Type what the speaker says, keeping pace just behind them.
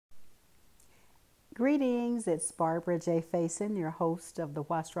Greetings, it's Barbara J. Faison, your host of the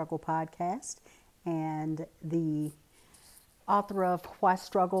Why Struggle podcast and the author of Why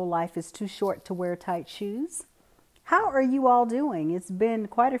Struggle, Life is Too Short to Wear Tight Shoes. How are you all doing? It's been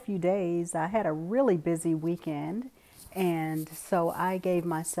quite a few days. I had a really busy weekend, and so I gave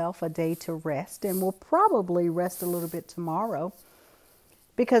myself a day to rest, and will probably rest a little bit tomorrow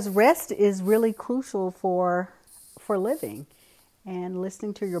because rest is really crucial for living. And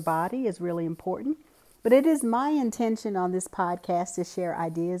listening to your body is really important. But it is my intention on this podcast to share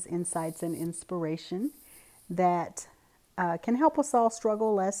ideas, insights, and inspiration that can help us all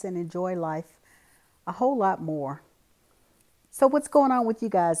struggle less and enjoy life a whole lot more. So what's going on with you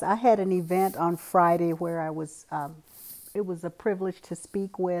guys? I had an event on Friday where it was a privilege to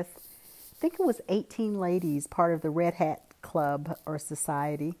speak with, I think it was 18 ladies, part of the Red Hat Club or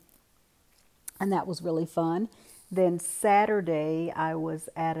Society. And that was really fun. Then Saturday, I was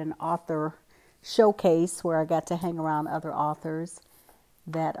at an author showcase where I got to hang around other authors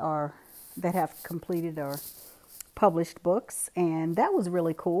that have completed or published books, and that was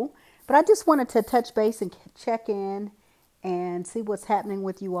really cool. But I just wanted to touch base and check in and see what's happening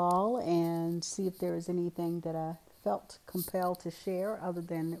with you all and see if there is anything that I felt compelled to share other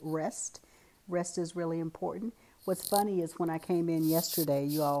than rest. Rest is really important. What's funny is when I came in yesterday,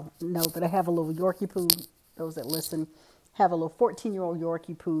 you all know that I have a little Yorkie poo. Those that listen have a little 14-year-old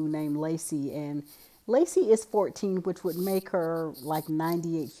Yorkie poo named Lacey, and Lacey is 14, which would make her like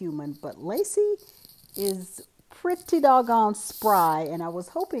 98 human, but Lacey is pretty doggone spry, and I was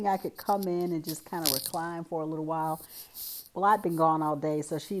hoping I could come in and just kind of recline for a little while. Well, I'd been gone all day,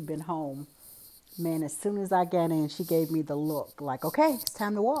 so she'd been home. Man, as soon as I got in, she gave me the look like, okay, it's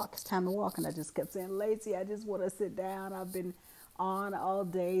time to walk, it's time to walk, and I just kept saying, Lacey, I just want to sit down. I've been on all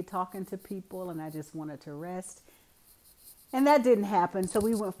day talking to people, and I just wanted to rest. And that didn't happen, so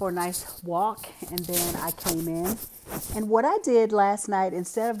we went for a nice walk, and then I came in. And what I did last night,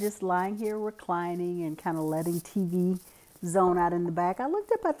 instead of just lying here reclining and kind of letting TV zone out in the back, I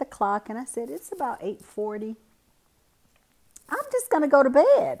looked up at the clock and I said, it's about 8:40. I'm just going to go to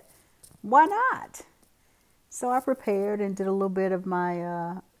bed. Why not? So I prepared and did a little bit of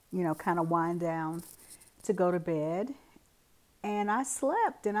my, kind of wind down to go to bed. And I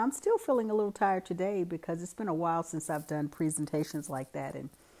slept, and I'm still feeling a little tired today because it's been a while since I've done presentations like that.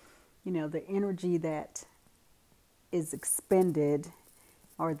 And, the energy that is expended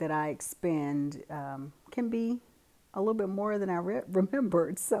or that I expend can be a little bit more than I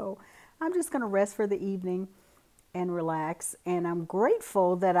remembered. So I'm just going to rest for the evening and relax. And I'm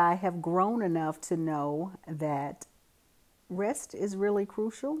grateful that I have grown enough to know that rest is really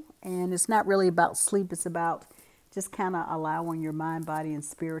crucial. And it's not really about sleep. It's about just kind of allowing your mind, body, and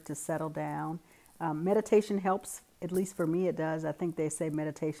spirit to settle down. Meditation helps, at least for me it does. I think they say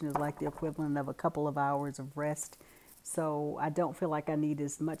meditation is like the equivalent of a couple of hours of rest. So I don't feel like I need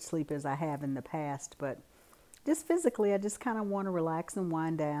as much sleep as I have in the past. But just physically, I just kind of want to relax and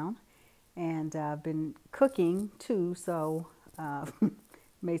wind down. And I've been cooking too, so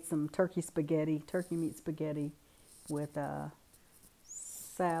made some turkey meat spaghetti with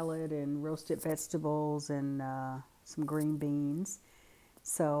salad and roasted vegetables and some green beans.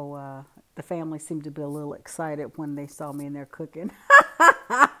 So the family seemed to be a little excited when they saw me in there cooking,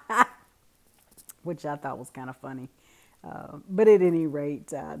 which I thought was kind of funny. But at any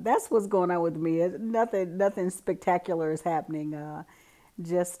rate, that's what's going on with me. Nothing spectacular is happening.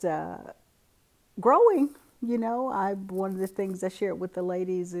 Just growing. One of the things I shared with the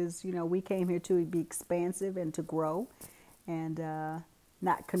ladies is, we came here to be expansive and to grow, and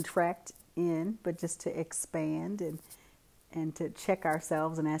not contract in, but just to expand and to check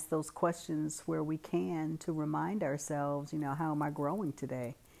ourselves and ask those questions where we can to remind ourselves, how am I growing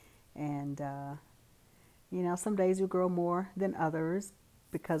today? And, some days we grow more than others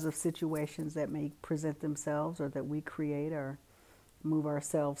because of situations that may present themselves or that we create or move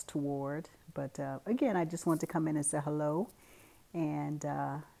ourselves toward. But again, I just want to come in and say hello. And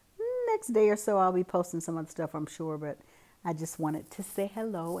next day or so, I'll be posting some other stuff, I'm sure, but I just wanted to say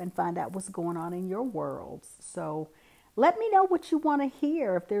hello and find out what's going on in your worlds. So let me know what you want to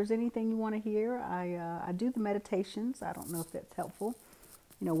hear. If there's anything you want to hear, I do the meditations. I don't know if that's helpful.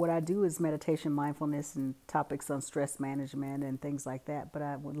 What I do is meditation, mindfulness, and topics on stress management and things like that. But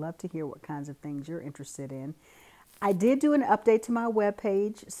I would love to hear what kinds of things you're interested in. I did do an update to my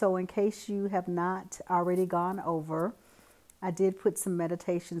webpage. So in case you have not already gone over, I did put some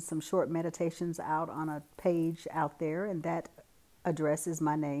meditations, some short meditations out on a page out there, and that address is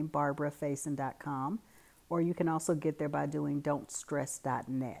my name, barbarafaison.com, or you can also get there by doing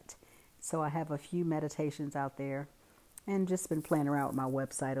don'tstress.net. So I have a few meditations out there and just been playing around with my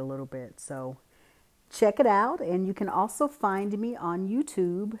website a little bit. So check it out. And you can also find me on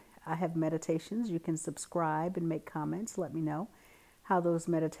YouTube. I have meditations. You can subscribe and make comments. Let me know how those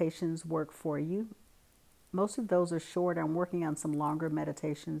meditations work for you. Most of those are short. I'm working on some longer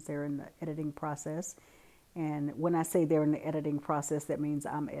meditations. They're in the editing process. And when I say they're in the editing process, that means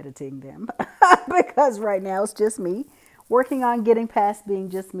I'm editing them because right now it's just me working on getting past being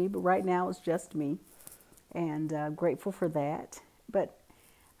just me. But right now it's just me, and grateful for that. But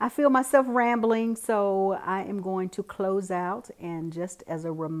I feel myself rambling, so I am going to close out. And just as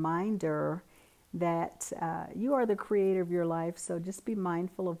a reminder that you are the creator of your life, so just be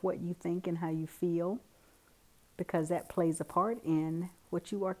mindful of what you think and how you feel, because that plays a part in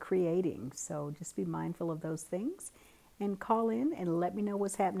what you are creating. So just be mindful of those things and call in and let me know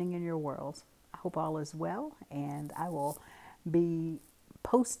what's happening in your world. I hope all is well, and I will be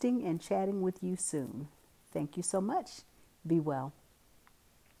posting and chatting with you soon. Thank you so much. Be well.